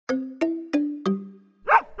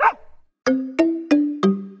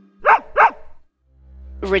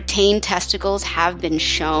Retained testicles have been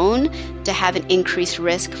shown to have an increased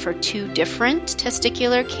risk for two different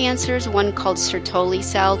testicular cancers, one called Sertoli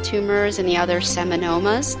cell tumors and the other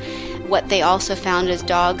seminomas. What they also found is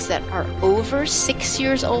dogs that are over 6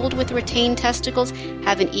 years old with retained testicles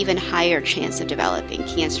have an even higher chance of developing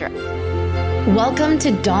cancer. Welcome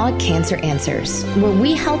to Dog Cancer Answers, where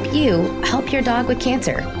we help you help your dog with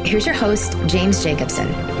cancer. Here's your host, James Jacobson.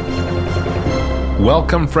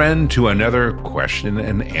 Welcome, friend, to another question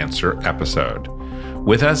and answer episode.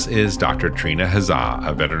 With us is Dr. Trina Hazzah,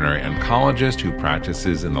 a veterinary oncologist who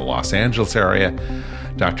practices in the Los Angeles area.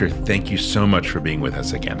 Doctor, thank you so much for being with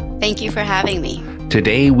us again. Thank you for having me.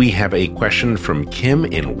 Today we have a question from Kim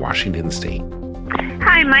in Washington State.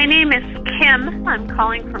 Hi, my name is Kim. I'm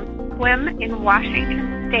calling from Sequim in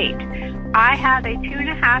Washington State. I have a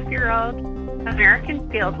 2.5-year-old American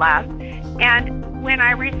field lab, and when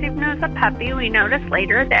I received him as a puppy, we noticed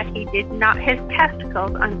later that his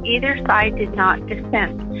testicles on either side did not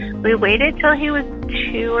descend. We waited till he was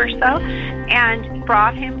 2 or so and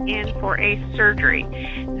brought him in for a surgery.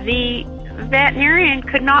 The veterinarian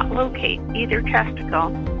could not locate either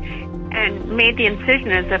testicle and made the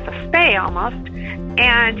incision as if a spay almost,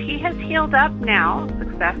 and he has healed up now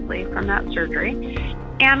successfully from that surgery.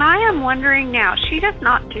 And I am wondering now, she does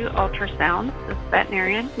not do ultrasounds, this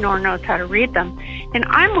veterinarian, nor knows how to read them. And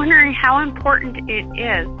I'm wondering how important it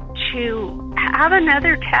is to have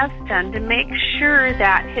another test done to make sure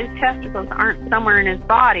that his testicles aren't somewhere in his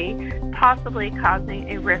body, possibly causing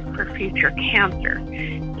a risk for future cancer.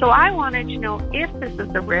 So I wanted to know if this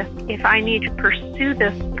is a risk, if I need to pursue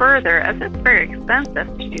this further, as it's very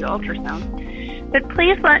expensive to do ultrasounds. But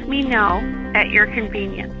please let me know at your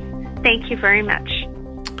convenience. Thank you very much.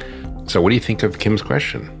 So what do you think of Kim's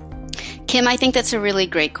question? Kim, I think that's a really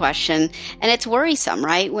great question. And it's worrisome,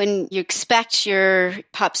 right? When you expect your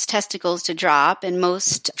pup's testicles to drop, and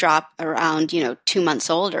most drop around, 2 months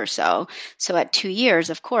old or so. So at 2 years,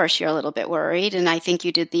 of course, you're a little bit worried. And I think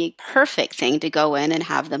you did the perfect thing to go in and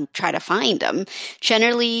have them try to find them.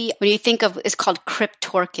 Generally, when you think of, it's called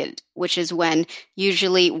cryptorchid, which is when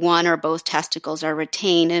usually one or both testicles are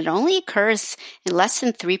retained, and it only occurs in less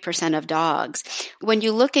than 3% of dogs. When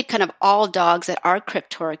you look at kind of all dogs that are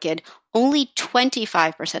cryptorchid, only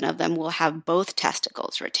 25% of them will have both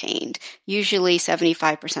testicles retained. Usually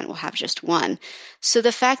 75% will have just one. So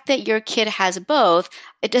the fact that your kid has both,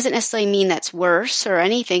 it doesn't necessarily mean that's worse or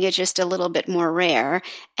anything. It's just a little bit more rare.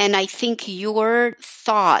 And I think your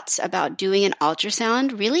thoughts about doing an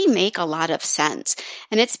ultrasound really make a lot of sense.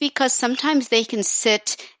 And it's because sometimes they can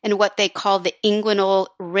sit in what they call the inguinal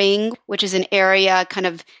ring, which is an area kind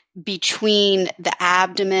of between the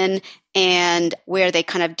abdomen and where they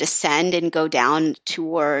kind of descend and go down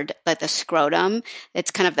toward like the scrotum.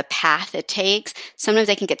 It's kind of the path it takes. Sometimes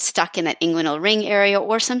they can get stuck in that inguinal ring area,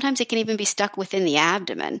 or sometimes it can even be stuck within the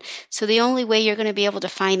abdomen. So the only way you're going to be able to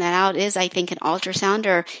find that out is, I think, an ultrasound,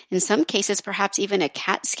 or in some cases, perhaps even a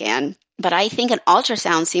CAT scan. But I think an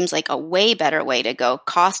ultrasound seems like a way better way to go,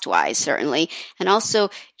 cost-wise, certainly. And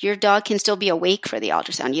also, your dog can still be awake for the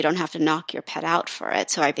ultrasound. You don't have to knock your pet out for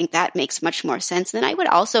it. So I think that makes much more sense. Then I would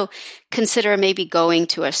also consider maybe going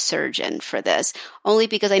to a surgeon for this, only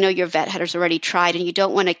because I know your vet has already tried, and you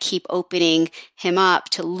don't want to keep opening him up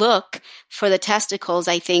to look for the testicles.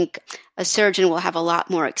 I think a surgeon will have a lot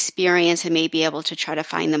more experience and may be able to try to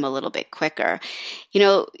find them a little bit quicker.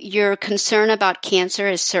 Your concern about cancer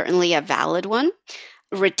is certainly a valid one.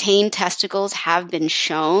 Retained testicles have been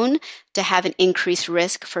shown to have an increased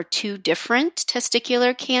risk for two different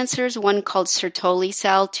testicular cancers, one called Sertoli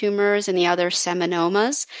cell tumors and the other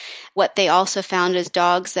seminomas. What they also found is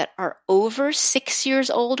dogs that are over 6 years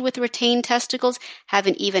old with retained testicles have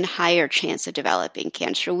an even higher chance of developing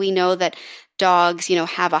cancer. We know that dogs,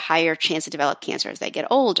 have a higher chance to develop cancer as they get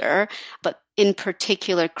older, but in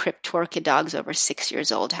particular, cryptorchid dogs over 6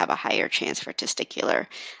 years old have a higher chance for testicular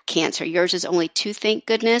cancer. Yours is only 2, thank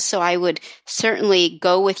goodness. So I would certainly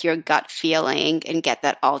go with your gut feeling and get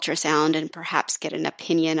that ultrasound and perhaps get an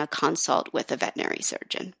opinion, a consult with a veterinary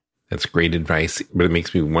surgeon. That's great advice. But it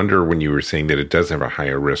makes me wonder, when you were saying that it does have a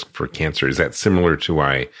higher risk for cancer, is that similar to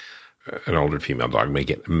why an older female dog may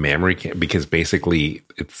get mammary cancer? Because basically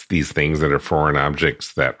it's these things that are foreign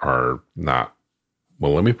objects that are not,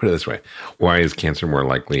 well, let me put it this way. Why is cancer more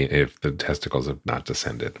likely if the testicles have not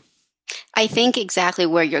descended? I think exactly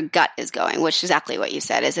where your gut is going, which is exactly what you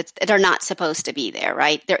said, is they're not supposed to be there,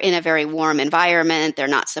 right? They're in a very warm environment. They're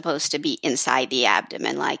not supposed to be inside the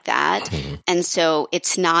abdomen like that. Mm-hmm. And so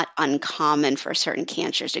it's not uncommon for certain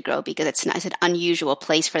cancers to grow because it's an unusual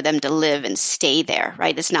place for them to live and stay there,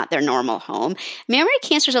 right? It's not their normal home. Mammary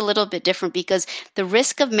cancer is a little bit different because the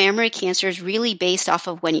risk of mammary cancer is really based off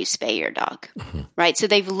of when you spay your dog, mm-hmm. right? So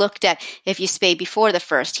they've looked at if you spay before the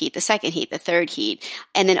first heat, the second heat, the third heat,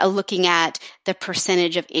 and then looking at the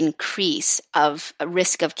percentage of increase of a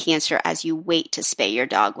risk of cancer as you wait to spay your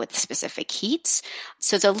dog with specific heats.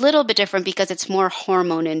 So it's a little bit different because it's more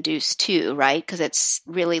hormone induced too, right? Because it's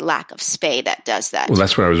really lack of spay that does that. Well,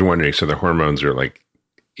 that's what I was wondering. So the hormones are like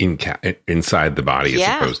inside the body as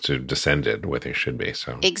opposed to descended, what they should be.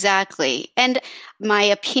 So exactly. And my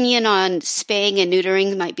opinion on spaying and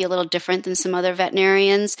neutering might be a little different than some other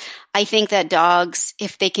veterinarians. I think that dogs,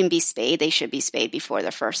 if they can be spayed, they should be spayed before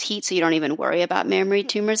the first heat, so you don't even worry about mammary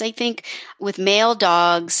tumors. I think with male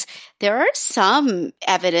dogs, there are some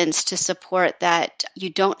evidence to support that you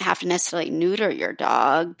don't have to necessarily neuter your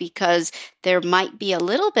dog because there might be a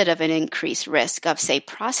little bit of an increased risk of, say,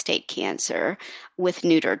 prostate cancer with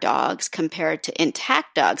neuter dogs compared to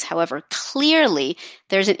intact dogs. However, clearly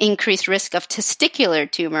there's an increased risk of testicular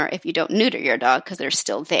tumor if you don't neuter your dog because they're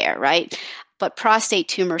still there, right? But prostate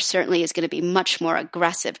tumor certainly is going to be much more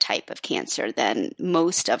aggressive type of cancer than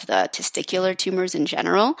most of the testicular tumors in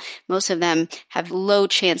general. Most of them have low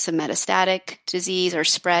chance of metastatic disease or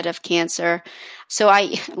spread of cancer. So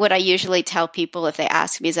what I usually tell people if they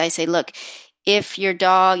ask me is I say, look, if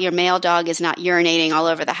your male dog is not urinating all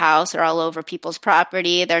over the house or all over people's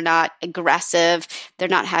property, they're not aggressive, they're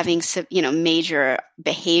not having, major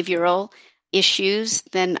behavioral issues,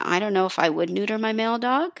 then I don't know if I would neuter my male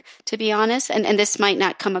dog, to be honest. And this might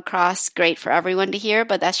not come across great for everyone to hear,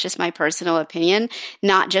 but that's just my personal opinion,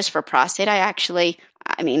 not just for prostate.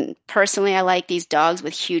 Personally, I like these dogs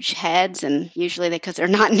with huge heads, and usually because they're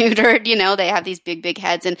not neutered, they have these big, big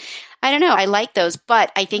heads. And I don't know, I like those,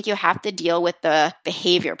 but I think you have to deal with the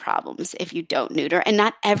behavior problems if you don't neuter. And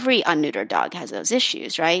not every unneutered dog has those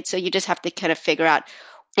issues, right? So you just have to kind of figure out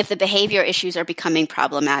if the behavior issues are becoming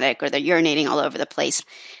problematic or they're urinating all over the place.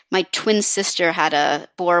 My twin sister had a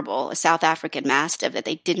Borbal, a South African Mastiff, that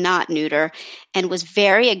they did not neuter and was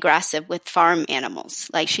very aggressive with farm animals.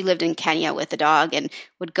 Like she lived in Kenya with a dog and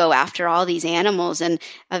would go after all these animals. And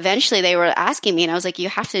eventually they were asking me, and I was like, you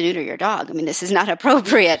have to neuter your dog. This is not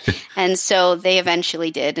appropriate. And so they eventually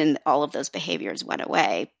did, and all of those behaviors went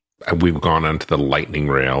away. We've gone onto the lightning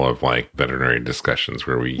rail of veterinary discussions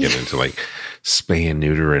where we get into spay and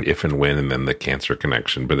neuter and if and when, and then the cancer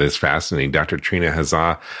connection. But it's fascinating. Dr. Trina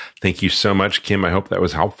Hazzah, thank you so much. Kim, I hope that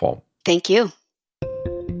was helpful. Thank you.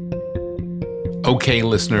 Okay,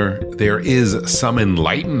 listener, there is some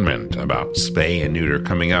enlightenment about spay and neuter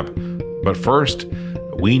coming up. But first,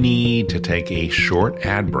 we need to take a short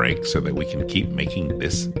ad break so that we can keep making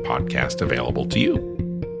this podcast available to you.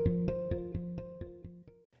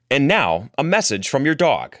 And now, a message from your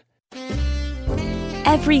dog.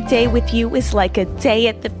 Every day with you is like a day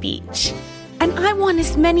at the beach. And I want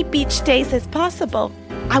as many beach days as possible.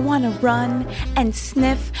 I want to run and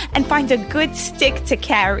sniff and find a good stick to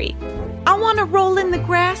carry. I want to roll in the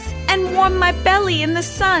grass and warm my belly in the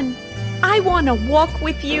sun. I want to walk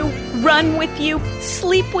with you, run with you,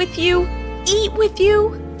 sleep with you, eat with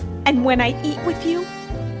you. And when I eat with you,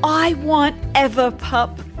 I want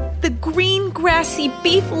Everpup. The green, grassy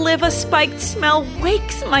beef liver spiked smell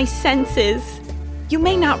wakes my senses. You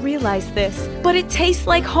may not realize this, but it tastes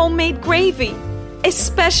like homemade gravy,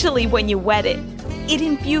 especially when you wet it. It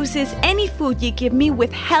infuses any food you give me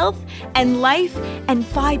with health and life and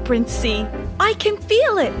vibrancy. I can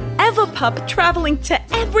feel it. Everpup traveling to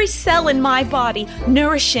every cell in my body,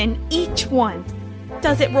 nourishing each one.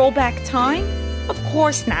 Does it roll back time? Of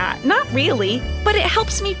course not. Not really. But it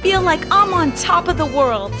helps me feel like I'm on top of the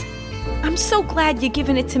world. I'm so glad you're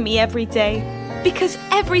giving it to me every day. Because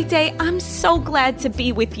every day I'm so glad to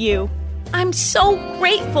be with you. I'm so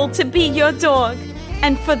grateful to be your dog.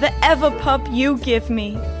 And for the Everpup you give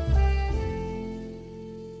me.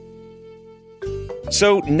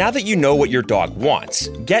 So now that you know what your dog wants,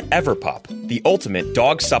 get Everpup, the ultimate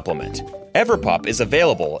dog supplement. Everpup is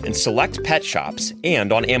available in select pet shops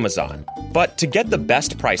and on Amazon. But to get the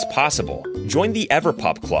best price possible, join the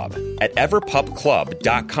Everpup Club at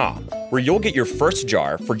everpupclub.com, where you'll get your first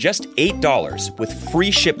jar for just $8 with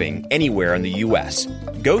free shipping anywhere in the U.S.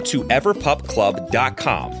 Go to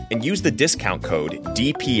everpupclub.com and use the discount code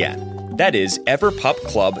DPN. That is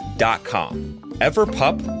everpupclub.com.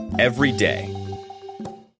 Everpup, every day.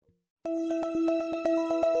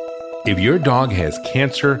 If your dog has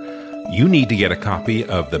cancer, you need to get a copy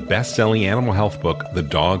of the best-selling animal health book, The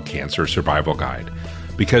Dog Cancer Survival Guide.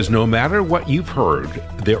 Because no matter what you've heard,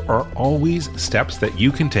 there are always steps that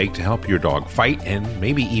you can take to help your dog fight and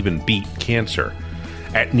maybe even beat cancer.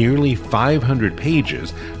 At nearly 500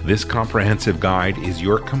 pages, this comprehensive guide is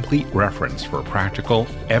your complete reference for practical,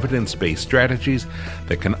 evidence-based strategies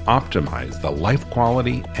that can optimize the life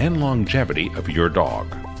quality and longevity of your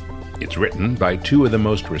dog. It's written by two of the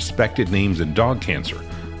most respected names in dog cancer,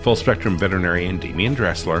 full-spectrum veterinarian Damian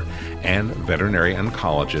Dressler and veterinary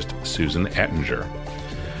oncologist Susan Ettinger.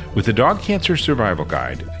 With the Dog Cancer Survival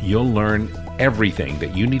Guide, you'll learn everything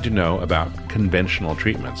that you need to know about conventional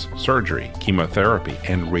treatments, surgery, chemotherapy,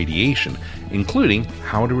 and radiation, including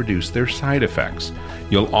how to reduce their side effects.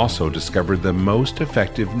 You'll also discover the most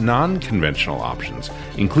effective non-conventional options,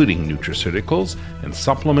 including nutraceuticals and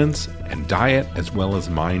supplements and diet, as well as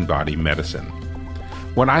mind-body medicine.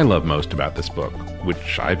 What I love most about this book,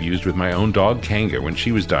 which I've used with my own dog Kanga when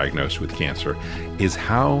she was diagnosed with cancer, is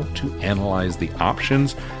how to analyze the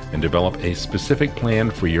options and develop a specific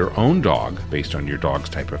plan for your own dog based on your dog's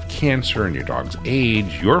type of cancer and your dog's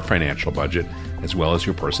age, your financial budget, as well as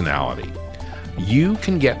your personality. You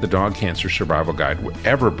can get the Dog Cancer Survival Guide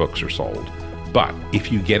wherever books are sold, but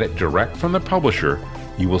if you get it direct from the publisher,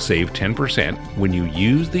 you will save 10% when you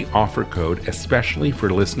use the offer code especially for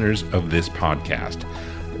listeners of this podcast.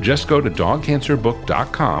 Just go to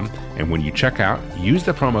dogcancerbook.com, and when you check out, use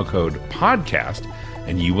the promo code PODCAST,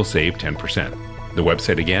 and you will save 10%. The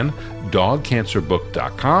website again,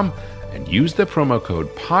 dogcancerbook.com, and use the promo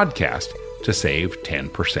code PODCAST to save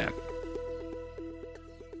 10%.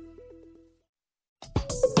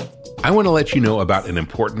 I want to let you know about an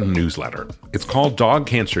important newsletter. It's called Dog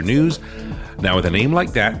Cancer News. Now, with a name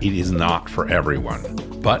like that, it is not for everyone.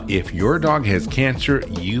 But if your dog has cancer,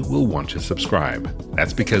 you will want to subscribe.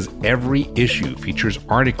 That's because every issue features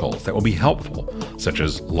articles that will be helpful, such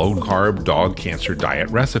as low-carb dog cancer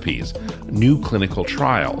diet recipes, new clinical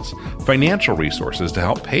trials, financial resources to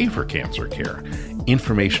help pay for cancer care,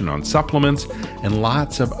 information on supplements, and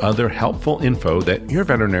lots of other helpful info that your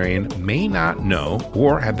veterinarian may not know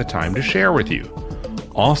or have the time to share with you.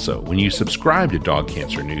 Also, when you subscribe to Dog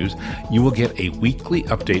Cancer News, you will get a weekly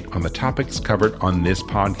update on the topics covered on this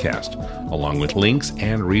podcast, along with links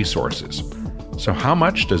and resources. So how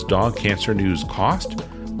much does Dog Cancer News cost?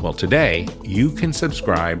 Well, today, you can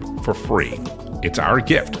subscribe for free. It's our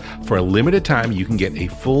gift. For a limited time, you can get a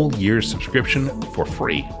full year's subscription for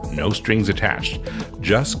free, no strings attached.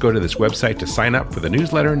 Just go to this website to sign up for the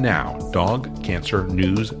newsletter now,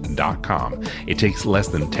 dogcancernews.com. It takes less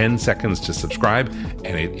than 10 seconds to subscribe,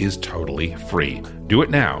 and it is totally free. Do it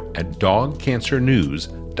now at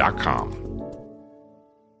dogcancernews.com.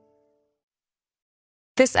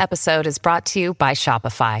 This episode is brought to you by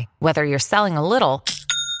Shopify. Whether you're selling a little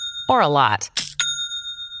or a lot,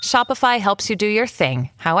 Shopify helps you do your thing,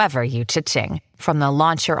 however you cha-ching. From the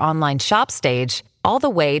launch your online shop stage, all the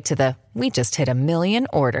way to the we just hit 1 million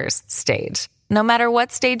orders stage. No matter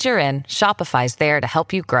what stage you're in, Shopify's there to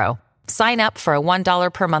help you grow. Sign up for a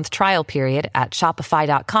 $1 per month trial period at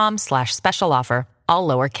shopify.com/special offer, all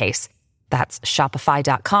lowercase. That's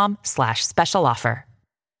shopify.com/special offer.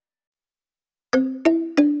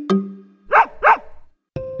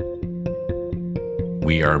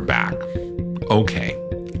 We are back. Okay.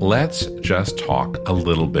 Let's just talk a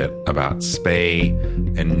little bit about spay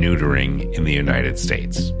and neutering in the United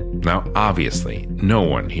States. Now, obviously, no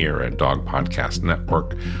one here at Dog Podcast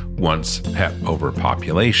Network wants pet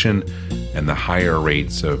overpopulation and the higher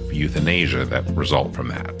rates of euthanasia that result from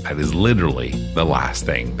that. That is literally the last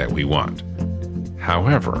thing that we want.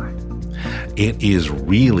 However, it is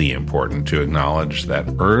really important to acknowledge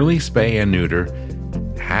that early spay and neuter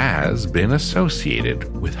has been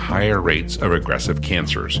associated with higher rates of aggressive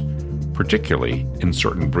cancers, particularly in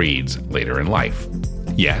certain breeds later in life.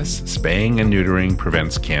 Yes, spaying and neutering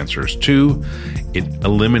prevents cancers too. It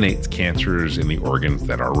eliminates cancers in the organs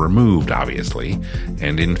that are removed, obviously,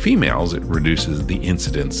 and in females, it reduces the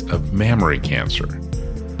incidence of mammary cancer.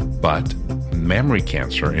 But mammary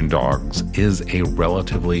cancer in dogs is a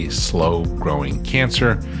relatively slow-growing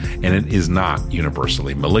cancer, and it is not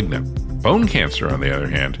universally malignant. Bone cancer, on the other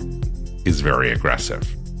hand, is very aggressive.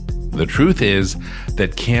 The truth is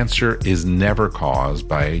that cancer is never caused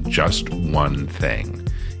by just one thing.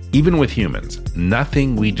 Even with humans,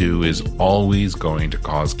 nothing we do is always going to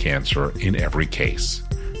cause cancer in every case.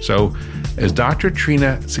 So, as Dr.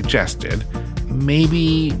 Trina suggested,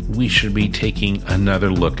 maybe we should be taking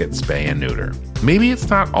another look at spay and neuter. Maybe it's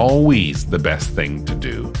not always the best thing to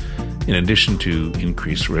do. In addition to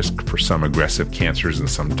increased risk for some aggressive cancers in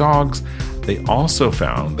some dogs, they also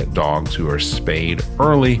found that dogs who are spayed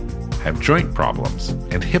early have joint problems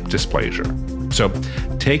and hip dysplasia. So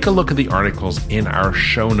take a look at the articles in our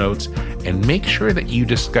show notes and make sure that you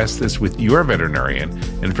discuss this with your veterinarian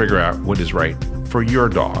and figure out what is right for your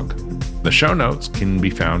dog. The show notes can be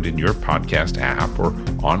found in your podcast app or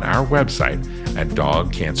on our website at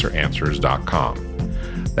dogcanceranswers.com.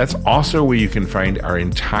 That's also where you can find our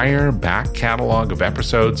entire back catalog of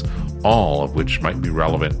episodes, all of which might be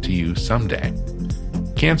relevant to you someday.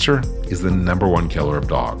 Cancer is the #1 killer of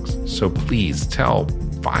dogs, so please tell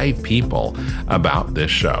 5 people about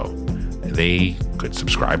this show. They could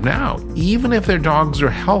subscribe now, even if their dogs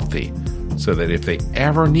are healthy, so that if they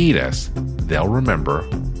ever need us, they'll remember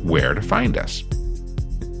where to find us.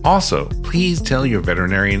 Also, please tell your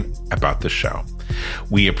veterinarian about the show.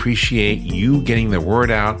 We appreciate you getting the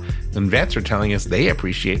word out, and vets are telling us they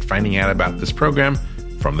appreciate finding out about this program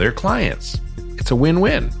from their clients. It's a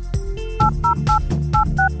win-win.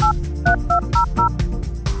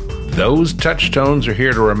 Those touch tones are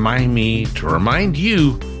here to remind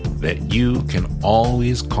you that you can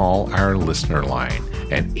always call our listener line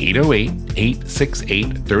at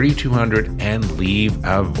 808-868-3200 and leave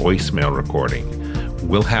a voicemail recording.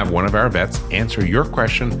 We'll have one of our vets answer your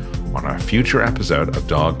question on a future episode of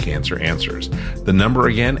Dog Cancer Answers. The number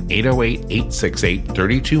again,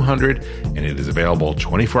 808-868-3200, and it is available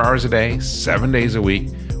 24 hours a day, 7 days a week.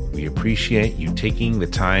 We appreciate you taking the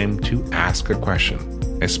time to ask a question.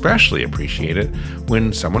 Especially appreciate it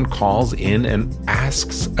when someone calls in and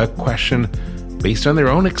asks a question based on their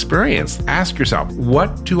own experience. Ask yourself,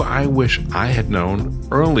 what do I wish I had known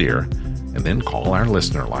earlier? And then call our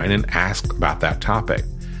listener line and ask about that topic.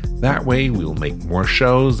 That way, we will make more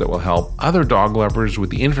shows that will help other dog lovers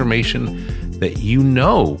with the information that you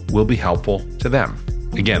know will be helpful to them.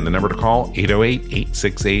 Again, the number to call,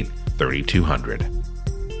 808-868-3200.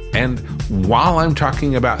 And while I'm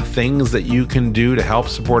talking about things that you can do to help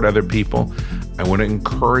support other people, I want to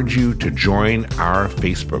encourage you to join our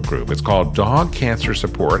Facebook group. It's called Dog Cancer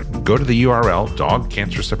Support. Go to the URL,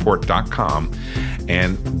 dogcancersupport.com,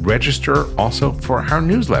 and register also for our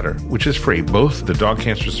newsletter, which is free. Both the Dog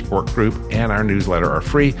Cancer Support group and our newsletter are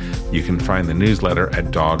free. You can find the newsletter at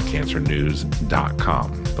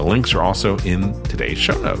dogcancernews.com. The links are also in today's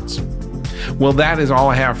show notes. Well, that is all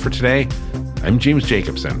I have for today. I'm James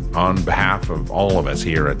Jacobson. On behalf of all of us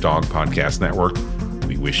here at Dog Podcast Network,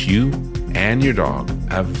 we wish you and your dog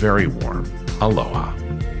a very warm aloha.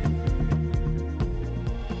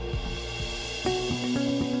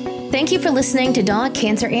 Thank you for listening to Dog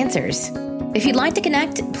Cancer Answers. If you'd like to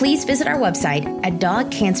connect, please visit our website at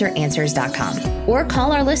dogcanceranswers.com or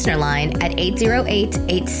call our listener line at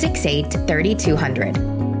 808-868-3200.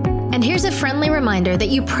 And here's a friendly reminder that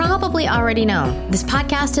you probably already know. This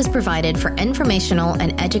podcast is provided for informational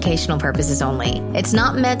and educational purposes only. It's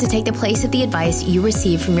not meant to take the place of the advice you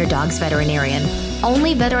receive from your dog's veterinarian.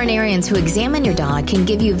 Only veterinarians who examine your dog can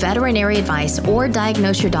give you veterinary advice or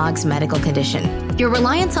diagnose your dog's medical condition. Your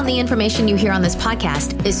reliance on the information you hear on this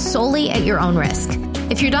podcast is solely at your own risk.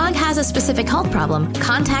 If your dog has a specific health problem,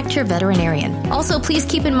 contact your veterinarian. Also, please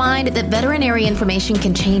keep in mind that veterinary information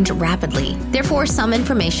can change rapidly. Therefore, some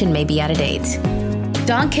information may be out of date.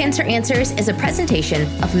 Dog Cancer Answers is a presentation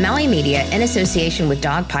of Maui Media in association with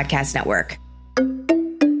Dog Podcast Network.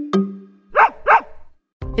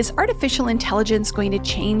 Is artificial intelligence going to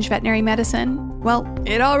change veterinary medicine? Well,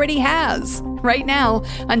 it already has. Right now,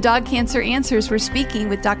 on Dog Cancer Answers, we're speaking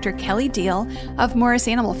with Dr. Kelly Deal of Morris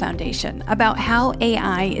Animal Foundation about how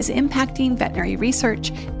AI is impacting veterinary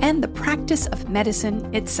research and the practice of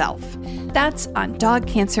medicine itself. That's on Dog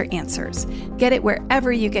Cancer Answers. Get it wherever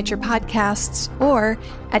you get your podcasts or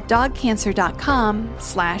at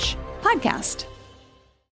dogcancer.com/podcast.